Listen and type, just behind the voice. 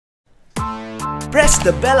Press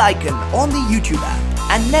the bell icon on the YouTube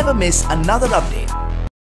app and never miss another update.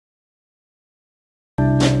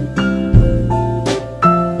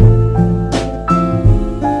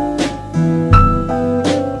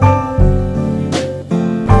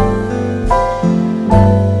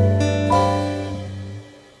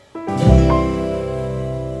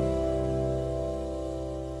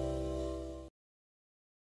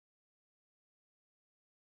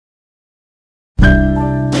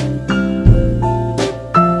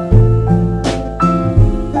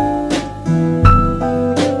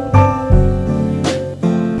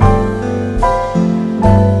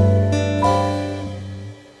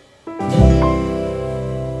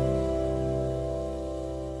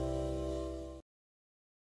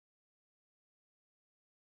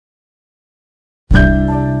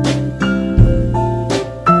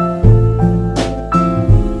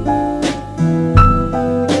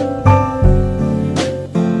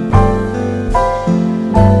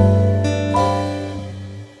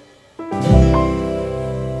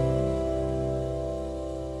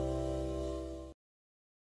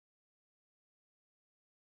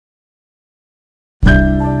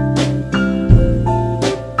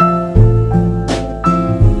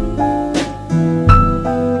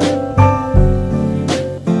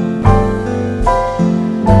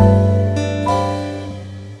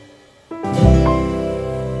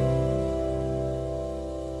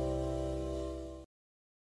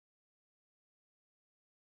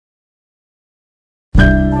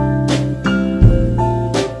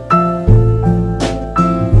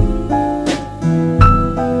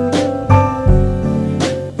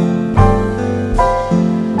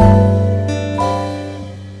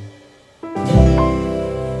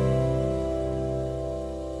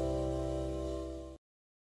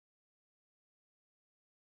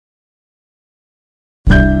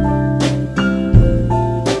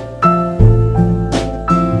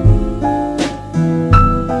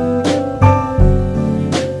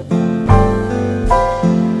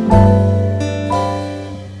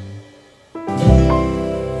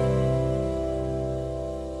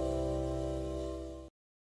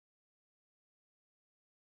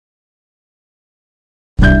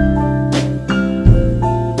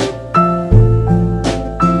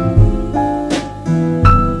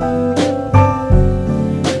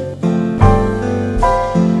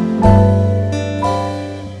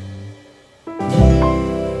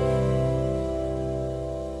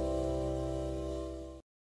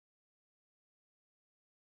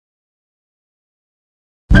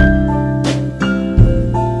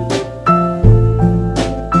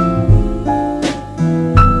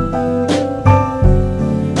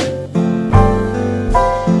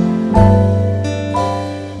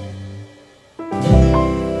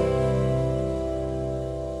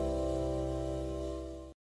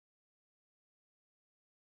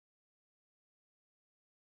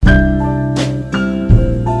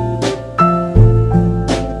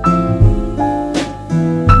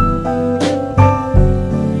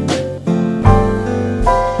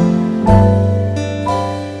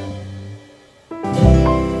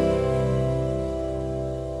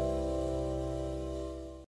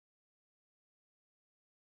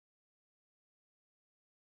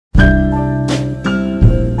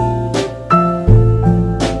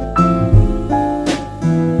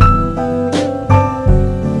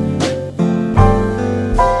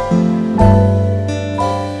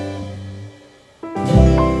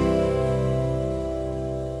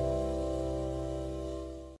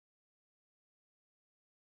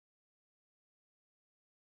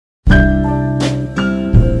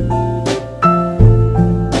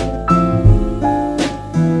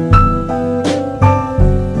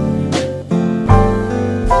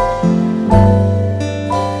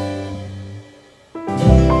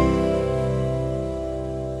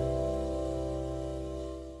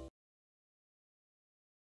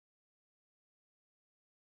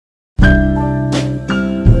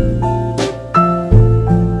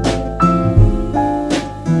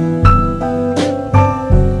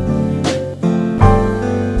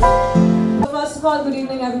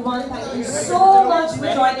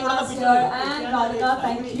 Radhika,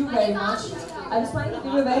 thank you very much. I was planning to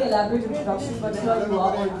give you a very elaborate introduction, but here you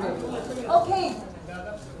are already. Okay,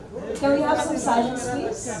 can we have some silence,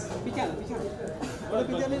 please?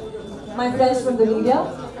 My friends from the media,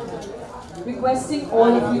 requesting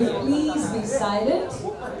all of you to please be silent.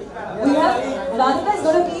 We have, Radhika is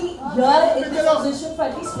going to be here in this position for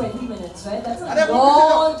at least 20 minutes, right? That's a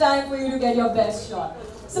long time for you to get your best shot.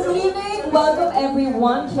 So good evening, welcome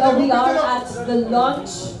everyone. Here we are at the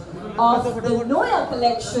launch of the Noya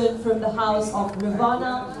collection from the house of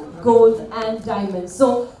Rivana. gold and diamonds.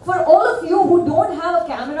 So for all of you who don't have a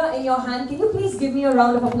camera in your hand, can you please give me a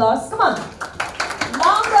round of applause? Come on.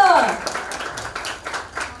 Louder.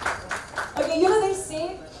 Okay, you know they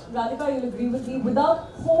say, Radhika, you'll agree with me, without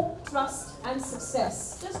hope, trust and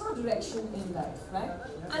success, there's no direction in life, right?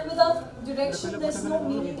 And without direction, there's no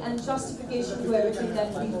meaning and justification to everything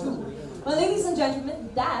that we do. Well, ladies and gentlemen,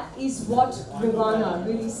 that is what Rivana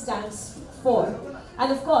really stands for.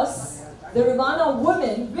 And of course, the Rivana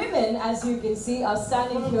women, as you can see, are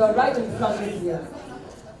standing here right in front of you.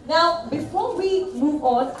 Now, before we move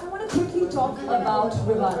on, I want to quickly talk about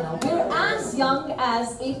Rivana. We're as young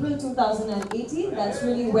as April 2018. That's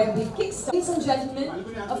really when we kickstarted. Ladies and gentlemen,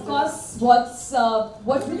 of course, what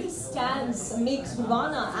really makes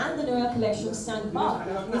Rivana and the Noya collection stand apart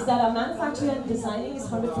is that our manufacturing and designing is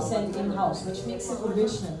 100% in-house, which makes it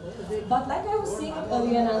original. But like I was saying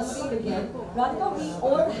earlier, and I'll say it again, Radhika, we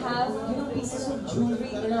all have pieces of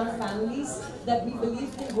jewelry in our families that we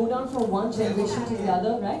believe can go down from one generation to the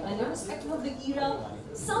other, right? And irrespective of the era,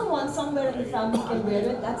 someone somewhere in the family can wear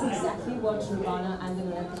it. That's exactly what Rivana and the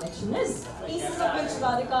Noya collection is. Pieces of which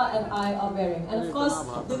Radhika and I are wearing. And of course,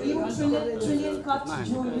 the new trillion cut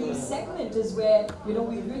jewelry segment is where we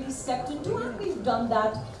really stepped into, and we've done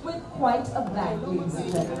that with quite a bang, ladies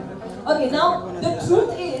and gentlemen. Okay, now the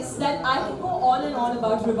truth is that I can go on and on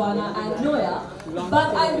about Rivana and Noya,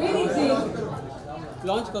 but I really think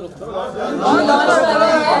launch karo.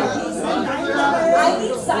 I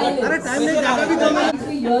need silence.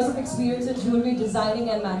 3 years of experience in jewelry designing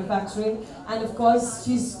and manufacturing, and of course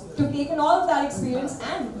she's taken all of that experience,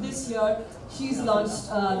 and this year she's launched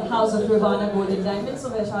the House of Rivana Gold and Diamonds. So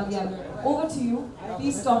Vaishali, I'm over to you.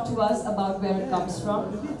 Please talk to us about where it comes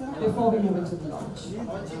from before we move into the launch.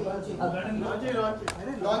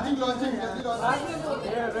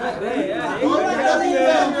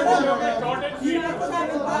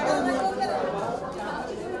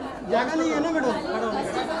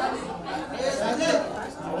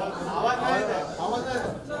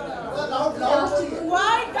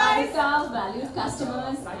 Valued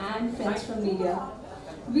customers and friends from media.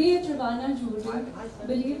 We at Rivana Jewelry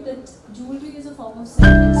believe that jewelry is a form of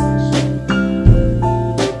self-expression.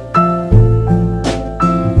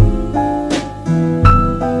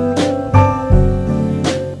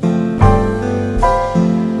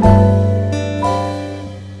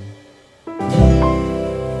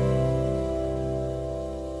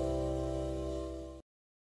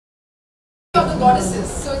 Goddesses,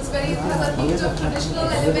 so it has a hint of traditional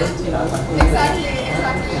element. Exactly,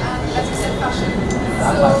 and as you said, fashion.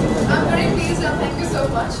 So I'm very pleased and thank you so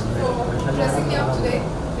much for dressing me up today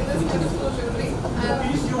in this beautiful jewelry. And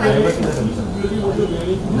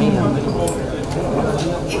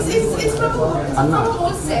it's from a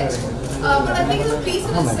whole set, but I think the piece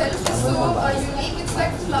in itself is so unique. It's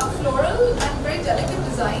like floral and very delicate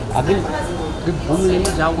design.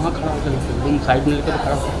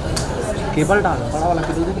 Cable डाल बड़ा वाला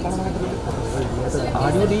cable दे, बड़ा वाला cable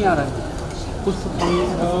audio नहीं आ रहा है कुछ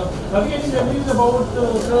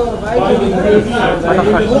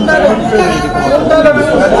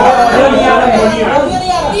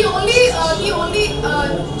the only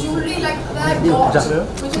jewelry like that I bought,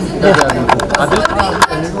 which is in there, I didn't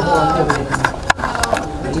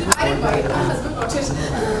buy it, my husband bought it.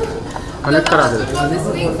 Connect करा दे It was this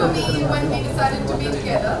ring for me when we decided to be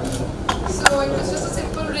together. So it was just a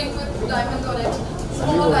simple ring with diamonds on it,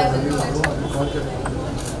 small diamonds on it.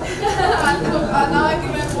 Now I can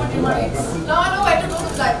wear more jewelry. Now I know where to go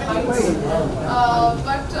with diamond rings.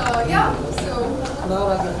 But yeah, so.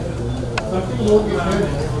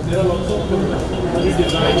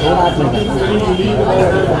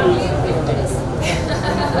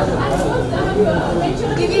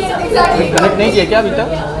 Exactly. Connect नहीं किया क्या अभी तक?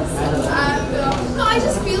 And no, I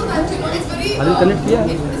just feel that it's very. अभी connect किया?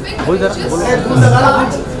 बोल जरा बोल.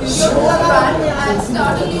 Start your own brand and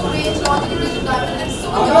start a new range, launch a new range of diamonds. And so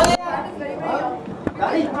young. Brand is very young.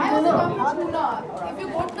 I also come from Pune. If you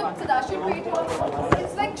go to the Sadashir Pate,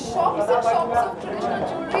 it's like shops and shops of traditional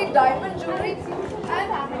jewelry, diamond jewelry, and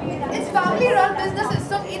it's family-run businesses.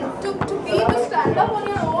 So to stand up on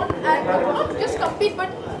your own and not just compete, but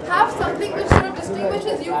have something which sort of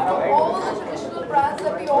distinguishes you from all the traditional brands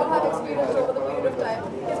that we all have experienced over the period of time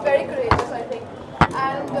is very courageous, I think.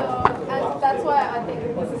 And that's why I think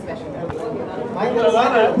this is special. And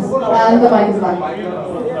the mic is back.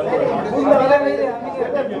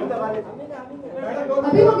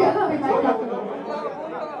 अभी हो गया ना अभी mic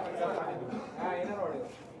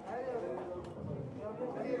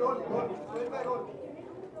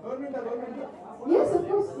Yes, of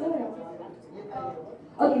course. Yeah.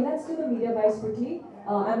 Okay, let's do the media buys quickly.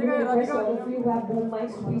 I'm going to request all of you who have boom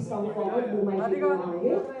mics to please come forward. Boom mic ke liye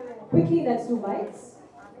aayenge. Quickly, let's do bites.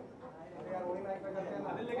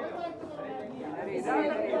 Is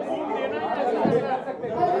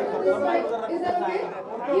that okay?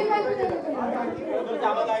 ये mic पे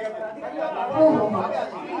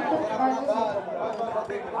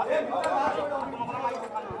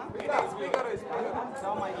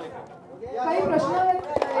काही प्रश्न आहेत?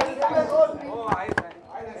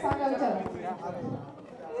 सांगा विचारा.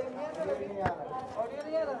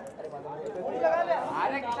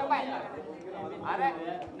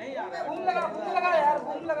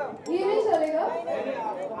 ये नहीं चलेगा.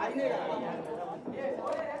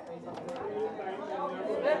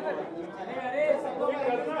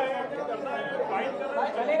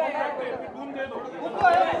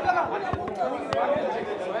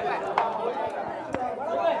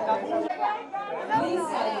 Please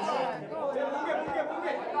silence.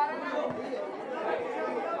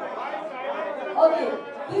 Okay,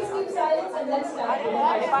 please keep silence and let's start.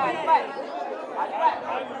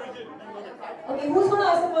 Okay, who's going to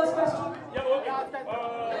ask the first question? Yeah, okay.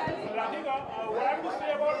 Radhika, what have to say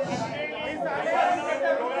about Noya?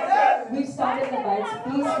 We've started the bites.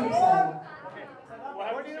 Please keep silent. What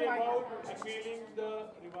have to say about explaining the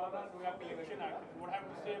Rivana Noya collection act? What have to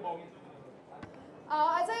say about it?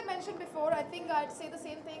 As I mentioned before, I think I'd say the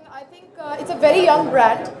same thing. I think it's a very young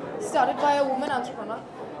brand, started by a woman entrepreneur.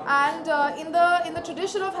 And in the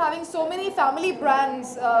tradition of having so many family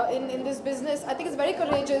brands in this business, I think it's very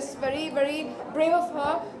courageous, very brave of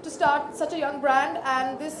her to start such a young brand.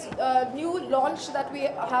 And this new launch that we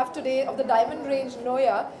have today of the diamond range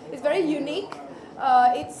Noya is very unique.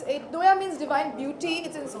 Noya means divine beauty.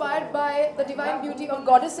 It's inspired by the divine beauty of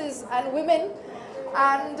goddesses and women.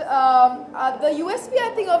 And the USP,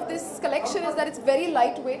 I think, of this collection is that it's very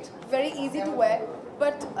lightweight, very easy to wear,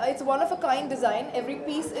 but it's one of a kind design. Every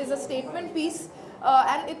piece is a statement piece,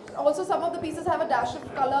 and it also some of the pieces have a dash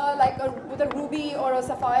of color, like with a ruby or a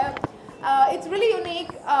sapphire. It's really unique.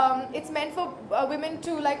 It's meant for women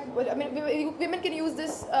to women can use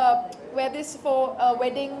this, wear this for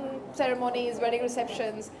wedding ceremonies, wedding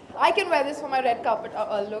receptions. I can wear this for my red carpet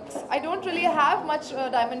looks. I don't really have much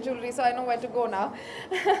diamond jewelry, so I know where to go now.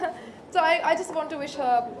 So I just want to wish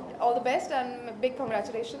her all the best and big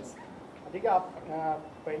congratulations. ठीक है, आप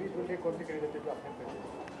पहली jewellery कौन सी खरीदे थे जो आपने पहनी?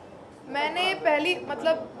 मैंने पहली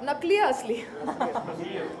मतलब नकली या असली?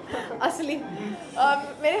 असली.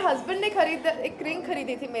 मेरे हस्बैंड ने एक रिंग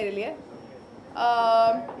खरीदी थी मेरे लिए.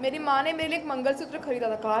 मेरी माँ ने मेरे लिए एक मंगलसूत्र खरीदा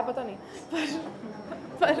था, कहाँ है पता नहीं,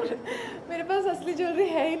 पर मेरे पास असली ज्वेलरी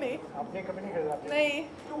है ही नहीं. आपने कभी नहीं खरीदा? नहीं.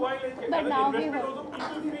 But now we have.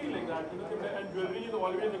 People feel like that, and jewelry is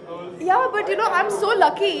always a girl's. Yeah, but I'm so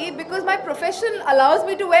lucky because my profession allows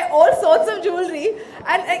me to wear all sorts of jewelry.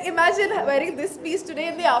 And imagine wearing this piece today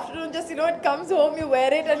in the afternoon. Just it comes home, you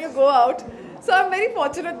wear it, and you go out. So I'm very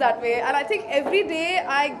fortunate that way. And I think every day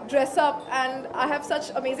I dress up, and I have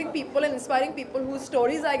such amazing people and inspiring people whose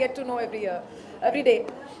stories I get to know every day.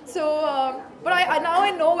 So, but now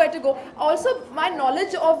I know where to go. Also, my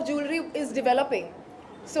knowledge of jewelry is developing.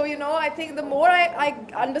 So, I think the more I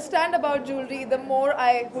understand about jewelry, the more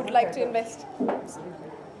I would like to invest. This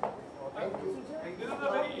is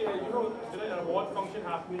a very, there is an award function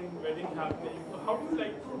happening, wedding happening. So how do you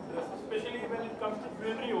like to dress, especially when it comes to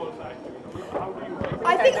jewelry also actually? How do you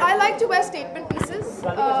I think I like to wear statement pieces,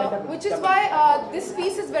 which is why this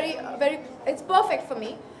piece is it's perfect for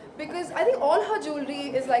me. Because I think all her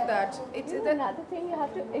jewelry is like that. Another thing, you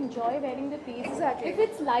have to enjoy wearing the piece. Exactly. If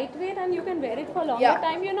it's lightweight and you can wear it for longer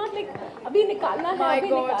time, you're not like, abhi nikalna hai,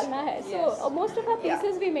 nikalna hai. So most of our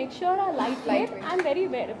pieces we make sure are lightweight and very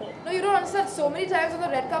wearable. No, you don't understand. So many times on the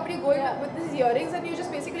red carpet, you go with these earrings and you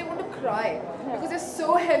just basically want to cry because they're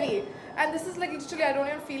so heavy. And this is like literally, I don't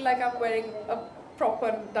even feel like I'm wearing a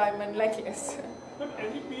proper diamond necklace. But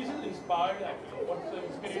every piece is inspired actually. What's the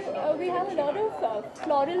inspiration? So, we have a lot of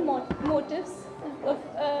floral motifs of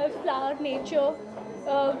flower nature,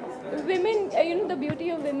 women, the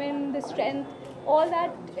beauty of women, the strength, all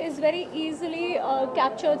that is very easily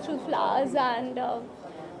captured through flowers. And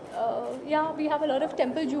we have a lot of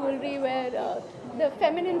temple jewelry where the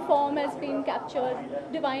feminine form has been captured,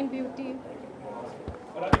 divine beauty.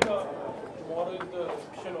 Radhika, tomorrow is the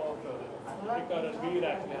reception of Radhika and Veer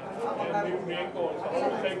actually, and new make also. I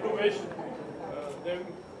would like to wish them.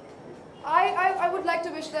 I would like to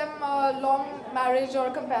wish them a long marriage or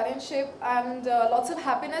companionship and lots of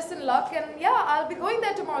happiness and luck. And I'll be going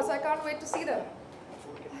there tomorrow, so I can't wait to see them.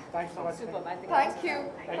 Thanks so much. Thank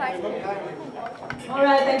you. Thank you. All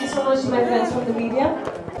right, thank you so much, my friends from the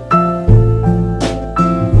media.